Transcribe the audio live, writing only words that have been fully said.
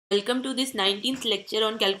Welcome to this 19th lecture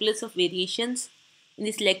on calculus of variations. In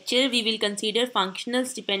this lecture, we will consider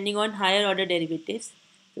functionals depending on higher order derivatives.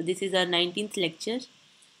 So this is our 19th lecture.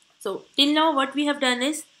 So till now what we have done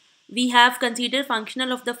is we have considered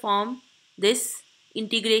functional of the form this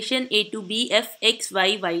integration a to b f x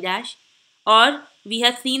y y dash, or we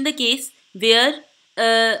have seen the case where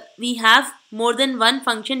we have more than one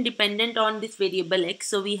function dependent on this variable x.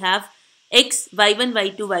 So we have x, y1,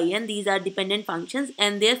 y2, yn. These are dependent functions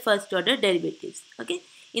and their first order derivatives. Okay.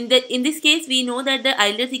 In this case, we know that the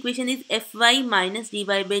Euler's equation is fy minus dy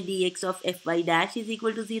by dx of fy dash is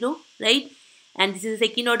equal to 0, right? And this is a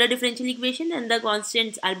second order differential equation, and the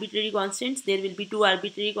constants, arbitrary constants, there will be two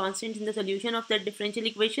arbitrary constants in the solution of that differential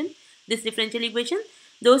equation. This differential equation,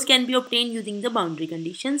 those can be obtained using the boundary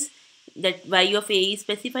conditions, that y of a is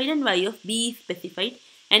specified and y of b is specified.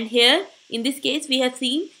 And here in this case we have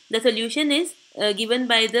seen the solution is given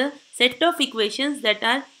by the set of equations that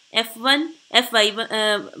are f1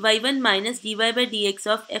 y1 minus dy by dx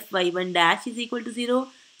of fy1 dash is equal to 0,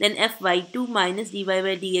 then fy2 minus dy by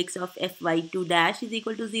dx of fy2 dash is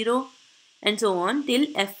equal to 0, and so on till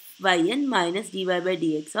fyn minus dy by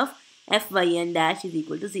dx of fyn dash is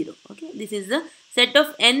equal to 0. Okay, this is the set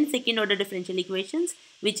of n second order differential equations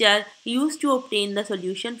which are used to obtain the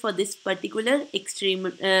solution for this particular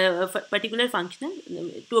particular functional,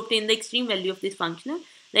 to obtain the extreme value of this functional,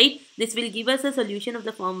 right? This will give us a solution of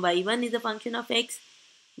the form y1 is a function of x,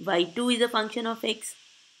 y2 is a function of x,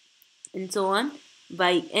 and so on,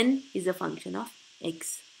 yn is a function of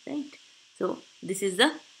x, right? So this is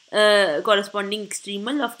the corresponding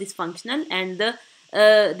extremal of this functional, and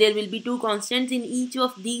there will be two constants in each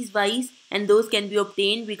of these y's, and those can be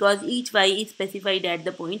obtained because each y is specified at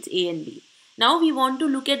the points a and b. Now we want to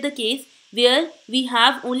look at the case where we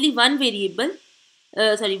have only one variable,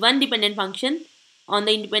 one dependent function on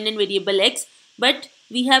the independent variable x, but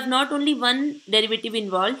we have not only one derivative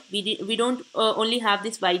involved. We don't only have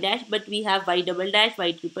this y dash, but we have y double dash,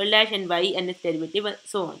 y triple dash, and y and its derivative, and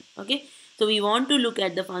so on. Okay, so we want to look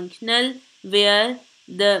at the functional where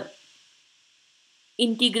the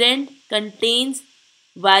integrand contains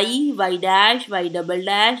y, y dash, y double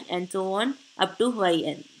dash, and so on up to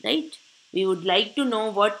yn, right? We would like to know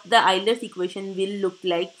what the Euler's equation will look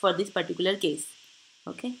like for this particular case.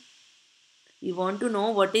 Okay, we want to know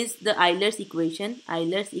what is the Euler's equation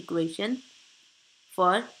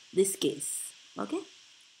for this case. Okay,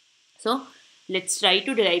 so let's try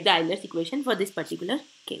to derive the Euler's equation for this particular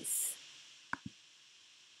case.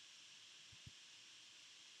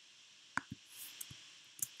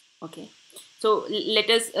 Okay, so let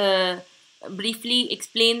us briefly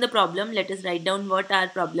explain the problem. Let us write down what our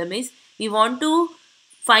problem is. We want to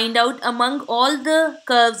find out among all the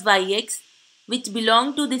curves yx which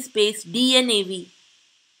belong to this space D and AV.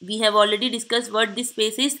 We have already discussed what this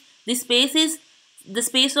space is. This space is the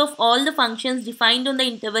space of all the functions defined on the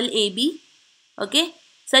interval AB, okay,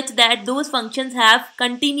 such that those functions have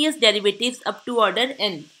continuous derivatives up to order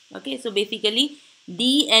n. Okay, so basically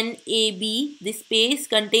D and AB, this space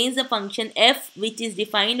contains a function f which is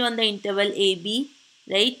defined on the interval AB,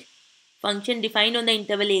 right? Function defined on the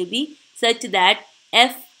interval AB such that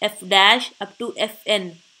f dash up to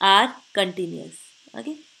fn are continuous.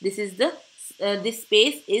 Okay, this is the this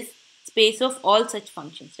space is space of all such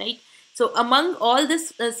functions, right? So among all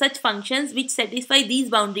this such functions which satisfy these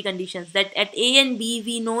boundary conditions, that at a and b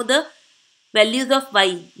we know the values of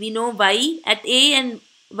y, we know y at a and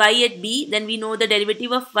y at b, then we know the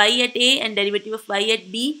derivative of y at a and derivative of y at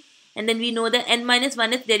b, and then we know the n minus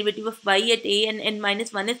 1th derivative of y at a and n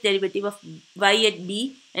minus 1th derivative of y at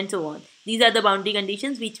b, and so on. These are the boundary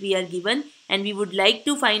conditions which we are given, and we would like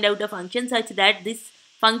to find out a function such that this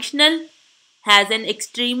functional has an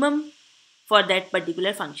extremum for that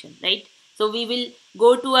particular function, right? So we will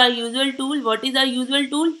go to our usual tool. What is our usual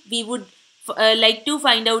tool? We would like to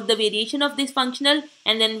find out the variation of this functional,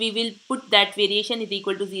 and then we will put that variation is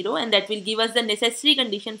equal to 0, and that will give us the necessary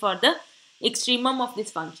condition for the extremum of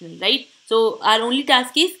this functional, right? So our only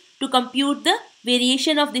task is to compute the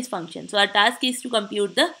variation of this function. So our task is to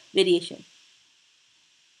compute the variation.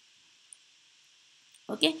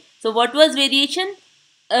 Okay, so what was variation?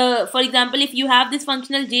 For example, if you have this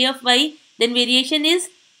functional j of y, then variation is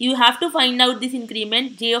you have to find out this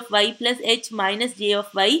increment j of y plus h minus j of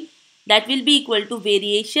y. That will be equal to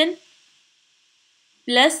variation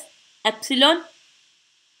plus epsilon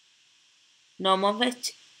norm of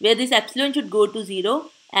h, where this epsilon should go to 0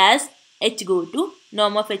 as h go to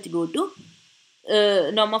norm of h go to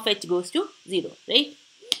norm of h goes to 0, right?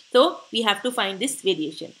 So we have to find this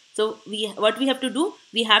variation. So what we have to do,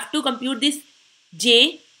 we have to compute this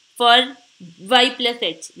j for y plus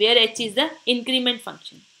h, where h is the increment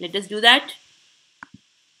function. Let us do that.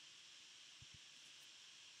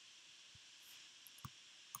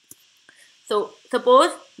 So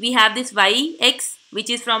suppose we have this y x, which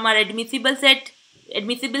is from our admissible set.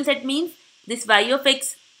 Admissible set means this y of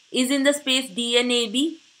x is in the space D and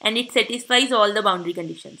AB and it satisfies all the boundary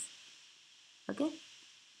conditions. Okay.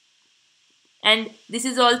 And this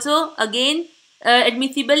is also again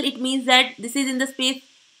admissible. It means that this is in the space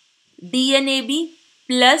D and AB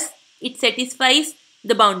plus it satisfies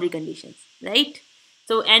the boundary conditions, right?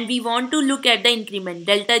 So, and we want to look at the increment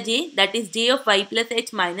delta j, that is j of y plus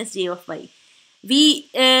h minus j of y.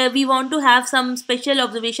 We want to have some special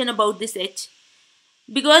observation about this h,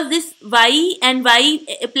 because this y and y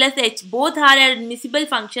plus h both are admissible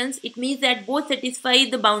functions. It means that both satisfy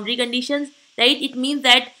the boundary conditions, right? It means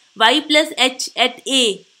that y plus h at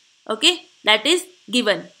a, okay, that is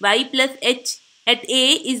given. Y plus h at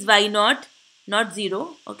a is y naught, not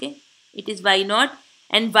 0, okay, it is y naught,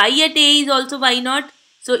 and y at a is also y naught.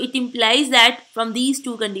 So it implies that from these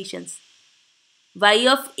two conditions, y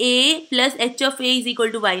of a plus h of a is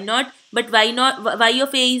equal to y naught, but y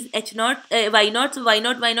of a is h naught, y naught, so y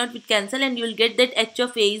naught will cancel and you will get that h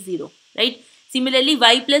of a is 0, right? Similarly,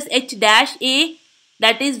 y plus h dash a,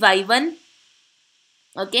 that is y1,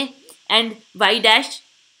 okay, and y dash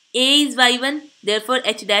a is y1, therefore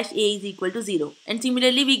h dash a is equal to 0. And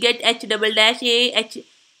similarly, we get h double dash a, h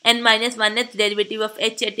n minus 1th derivative of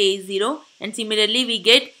h at a is 0. And similarly, we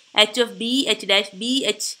get h of b, h dash b,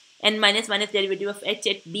 h n minus 1th derivative of h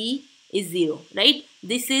at b is 0, right?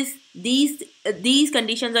 This is these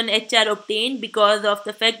conditions on h are obtained because of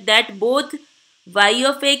the fact that both y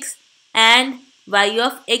of x and y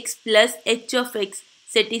of x plus h of x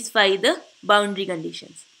satisfy the boundary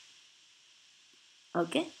conditions.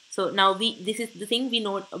 Okay, so now this is the thing we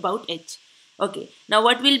know about h. Okay, now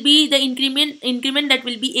what will be the increment that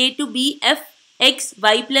will be a to b f x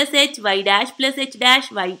y plus h y dash plus h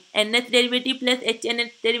dash y nth derivative plus h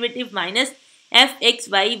nth derivative minus f x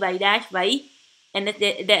y y dash y nth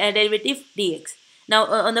derivative dx. Now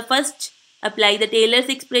on the first, apply the Taylor's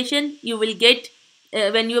expression. You will get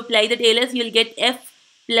when you apply the Taylor's, you will get f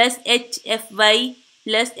plus h fy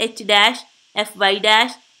plus h dash fy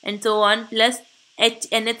dash and so on plus h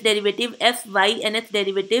nth derivative fy nth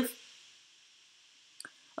derivative,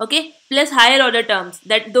 okay, plus higher order terms,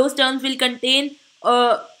 that those terms will contain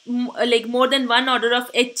like more than one order of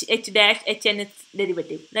h dash h nth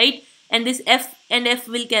derivative, right? And this f and f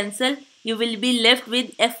will cancel. You will be left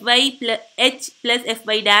with fy plus h plus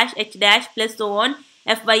fy dash h dash plus so on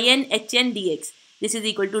fyn hn dx. This is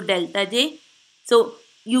equal to delta j. So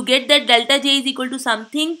you get that delta j is equal to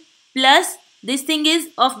something plus this thing is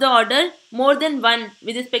of the order more than 1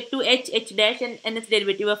 with respect to h dash and nth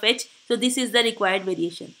derivative of h. So this is the required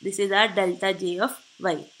variation. This is our delta j of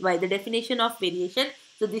y. The definition of variation.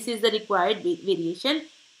 So this is the required variation.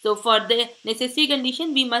 So for the necessary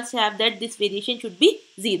condition, we must have that this variation should be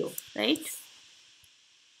 0, right?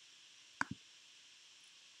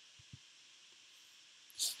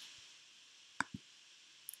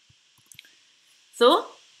 So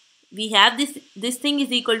we have this thing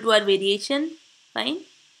is equal to our variation, fine,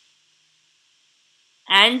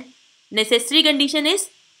 and necessary condition is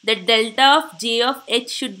that delta of j of h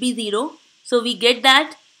should be 0. So we get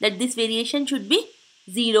that this variation should be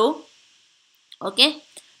 0. Okay,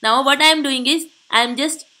 now what I am doing is I am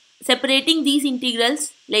just separating these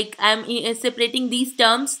integrals, like I am separating these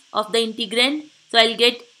terms of the integrand. So I'll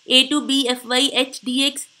get a to b fy h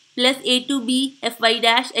dx plus a to b fy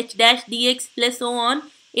dash h dash dx plus so on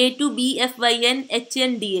a to b fyn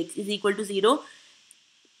hn dx is equal to 0.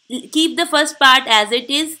 Keep the first part as it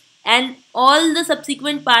is and all the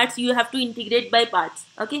subsequent parts you have to integrate by parts.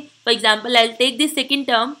 Okay, for example, I'll take this second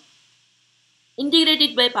term, integrate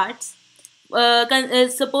it by parts.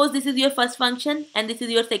 Suppose this is your first function and this is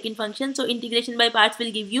your second function. So integration by parts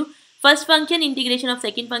will give you first function integration of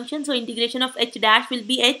second function. So integration of h dash will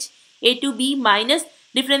be h a to b minus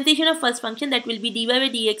differentiation of first function, that will be dy by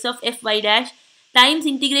dx of fy dash times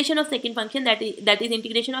integration of second function, that is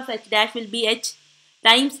integration of h dash will be h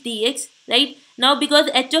times dx, right? Now because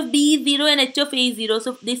h of b is 0 and h of a is 0,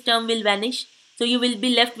 so this term will vanish. So you will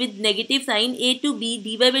be left with negative sign a to b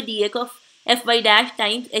dy by dx of fy dash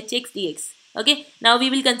times hx dx. Okay, now we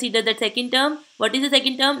will consider the second term. What is the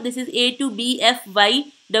second term? This is a to b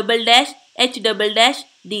fy double dash h double dash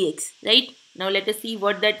dx, right? Now let us see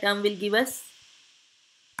what that term will give us.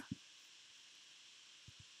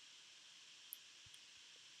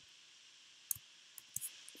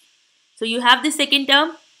 So you have the second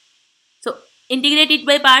term. So integrate it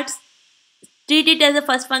by parts. treat it as a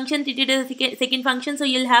first function, treat it as a second function. So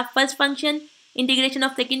you'll have first function, integration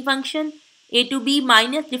of second function, a to b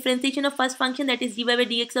minus differentiation of first function, that is dy by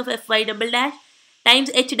dx of fy double dash times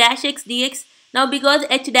h dash x dx. Now because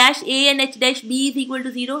h dash a and h dash b is equal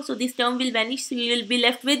to 0, so this term will vanish. So you will be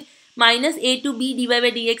left with minus a to b dy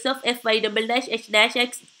by dx of fy double dash h dash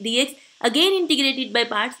x dx. Again integrated by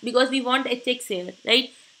parts because we want hx here,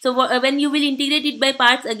 right? So when you will integrate it by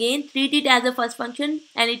parts, again treat it as a first function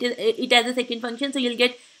and it as a second function. So you'll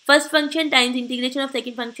get first function times integration of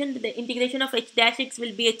second function. The integration of h dash x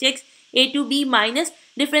will be hx a to b minus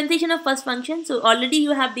differentiation of first function. So already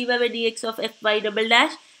you have dy by dx of fy double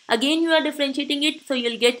dash. Again you are differentiating it, so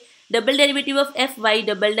you'll get double derivative of fy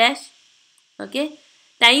double dash, okay,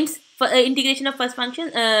 times integration of first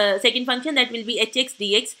function, second function, that will be hx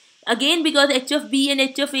dx. Again because h of b and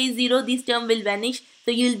h of a is 0, this term will vanish. So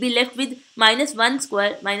you will be left with minus 1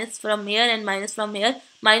 square, minus from here and minus from here,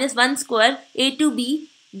 minus 1 square a to b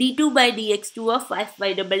d2 by dx2 of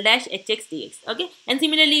fy double dash hx dx. Okay, and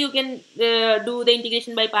similarly you can do the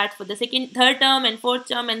integration by parts for the third term and fourth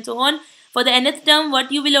term and so on. For the nth term,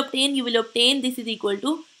 what you will obtain? You will obtain this is equal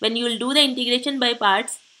to, when you will do the integration by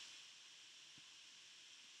parts,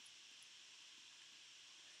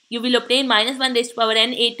 you will obtain minus 1 raised to power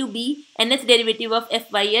n a to b nth derivative of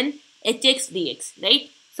fyn hx dx, right?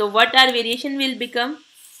 So what our variation will become?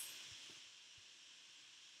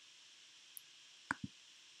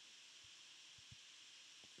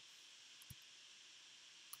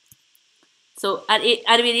 So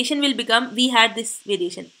our variation will become, we had this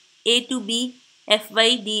variation a to b fy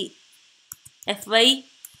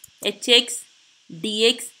hx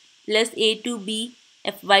dx plus a to b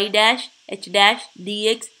fy dash h dash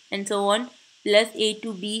dx and so on plus a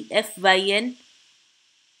to b fyn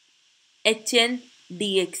hn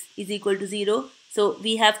dx is equal to 0. So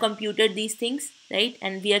we have computed these things, right,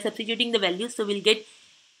 and we are substituting the values. So we'll get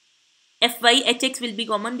fy hx will be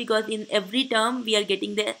common because in every term we are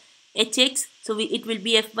getting the hx. So it will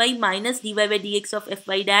be fy minus dy by dx of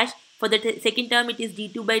fy dash. For the second term it is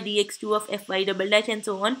d2 by dx2 of fy double dash and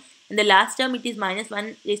so on. And the last term it is minus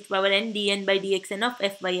 1 raised to power n dn by dxn of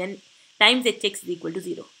fyn times hx is equal to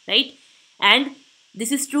 0, right? And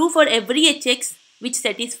this is true for every hx which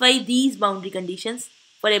satisfy these boundary conditions.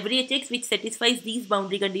 For every hx which satisfies these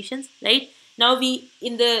boundary conditions, right? Now we,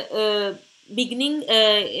 in the beginning,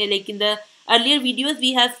 like in the earlier videos,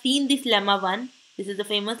 we have seen this lemma 1. This is the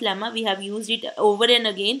famous lemma. We have used it over and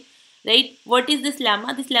again, right? What is this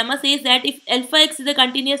lemma? This lemma says that if alpha x is a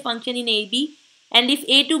continuous function in AB, and if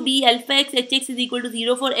a to b alpha x hx is equal to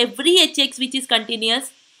 0 for every hx which is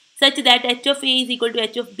continuous, such that h of a is equal to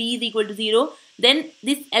h of b is equal to 0, then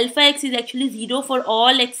this alpha x is actually 0 for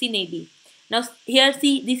all x in AB. Now here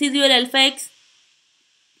see, this is your alpha x.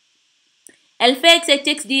 Alpha x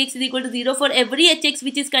hx dx is equal to 0 for every hx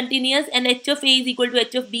which is continuous, and h of a is equal to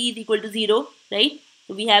h of b is equal to 0, right?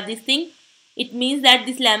 So we have this thing. It means that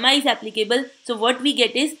this lemma is applicable. So what we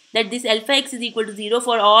get is that this alpha x is equal to 0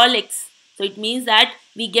 for all x. So it means that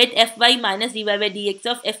we get fy minus dy by dx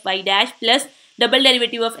of fy dash plus double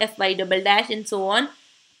derivative of fy double dash and so on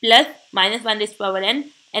plus minus 1 raised to power n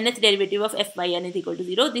nth derivative of fyn is equal to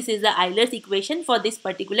 0. This is the Euler's equation for this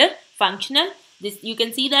particular functional. This, you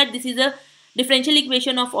can see that this is a differential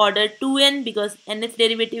equation of order 2n because nth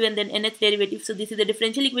derivative and then nth derivative. So this is a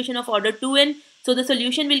differential equation of order 2n. So the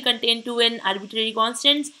solution will contain 2n arbitrary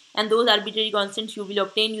constants, and those arbitrary constants you will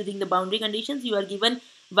obtain using the boundary conditions. You are given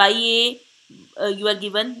ya, you are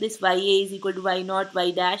given this ya is equal to y naught, y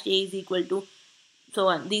dash a is equal to so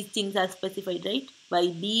on. These things are specified, right?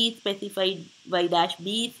 Yb is specified, y dash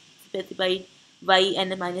b is specified, y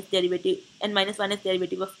and minus derivative and minus 1th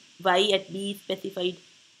derivative of y at b is specified,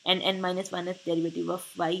 and n minus 1th derivative of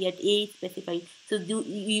y at a is specified. So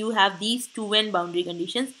you have these 2n boundary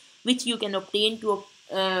conditions which you can obtain to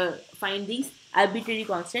find these arbitrary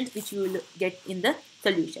constants which you will get in the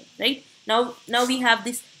solution, right? Now we have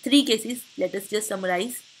these 3 cases. Let us just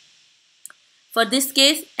summarize. For this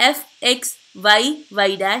case, f x y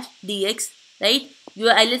y dash dx, right?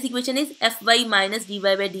 Your Euler's equation is fy minus dy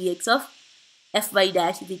by dx of fy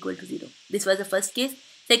dash is equal to 0. This was the first case.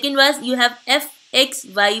 Second was you have f x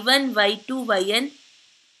y1 y2 yn,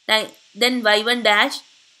 then y1 dash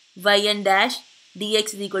yn dash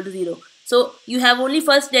dx is equal to 0. So you have only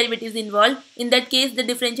first derivatives involved. In that case, the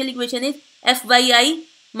differential equation is fyi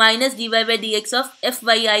minus dy by dx of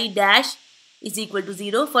fyi dash is equal to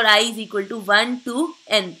 0 for I is equal to 1 to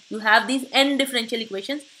n. You have these n differential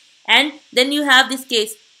equations, and then you have this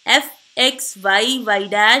case f x y y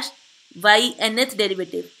dash y nth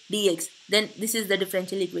derivative dx. Then this is the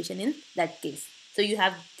differential equation in that case. So you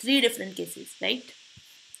have 3 different cases, right?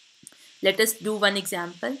 Let us do one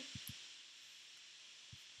example.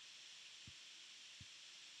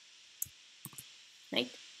 Right.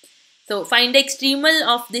 So find the extremal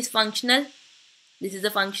of this functional. This is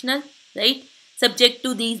a functional, right? Subject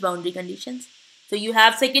to these boundary conditions. So you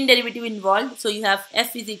have second derivative involved. So you have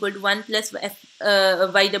f is equal to 1 plus f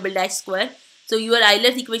y double dash square. So your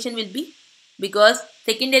Euler's equation will be, because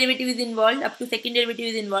second derivative is involved, up to second derivative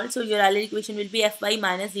is involved. So your Euler equation will be fy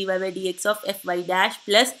minus dy by dx of fy dash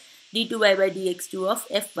plus d2y by dx2 of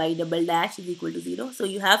fy double dash is equal to 0. So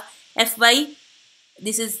you have fy,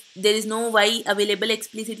 there is no y available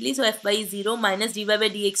explicitly, so fy is 0 minus dy by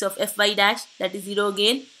dx of fy dash, that is 0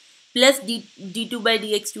 again, plus d2 by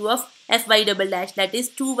dx2 of fy double dash, that is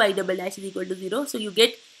 2y double dash is equal to 0. So you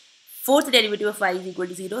get fourth derivative of y is equal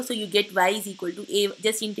to 0. So you get y is equal to a,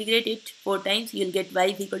 just integrate it 4 times, you will get y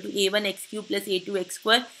is equal to a1 x cube plus a2 x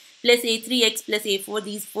square plus a3x plus a4.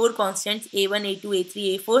 These 4 constants a1, a2,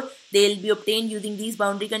 a3, a4, they will be obtained using these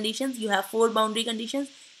boundary conditions. You have 4 boundary conditions.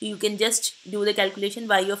 You can just do the calculation.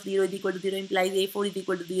 Y of 0 is equal to 0 implies a4 is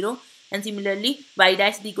equal to 0, and similarly y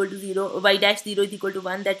dash is equal to 0, y dash 0 is equal to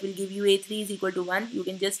 1, that will give you a3 is equal to 1. You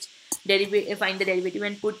can just find the derivative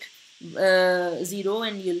and put 0,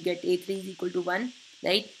 and you'll get a3 is equal to 1,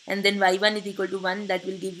 right? And then y1 is equal to 1, that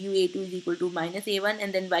will give you a2 is equal to minus a1,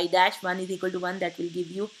 and then y dash 1 is equal to 1, that will give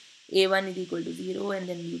you a1 is equal to 0, and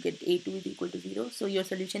then you get a2 is equal to 0. So your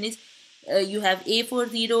solution is, you have a4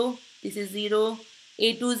 0, this is 0,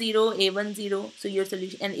 a2 0, a1 0. So your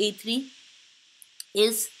solution, and a3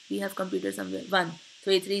 is, we have computed somewhere, 1.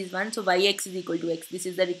 So a3 is 1. So yx is equal to x. This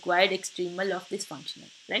is the required extremal of this functional,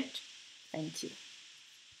 right? Thank you.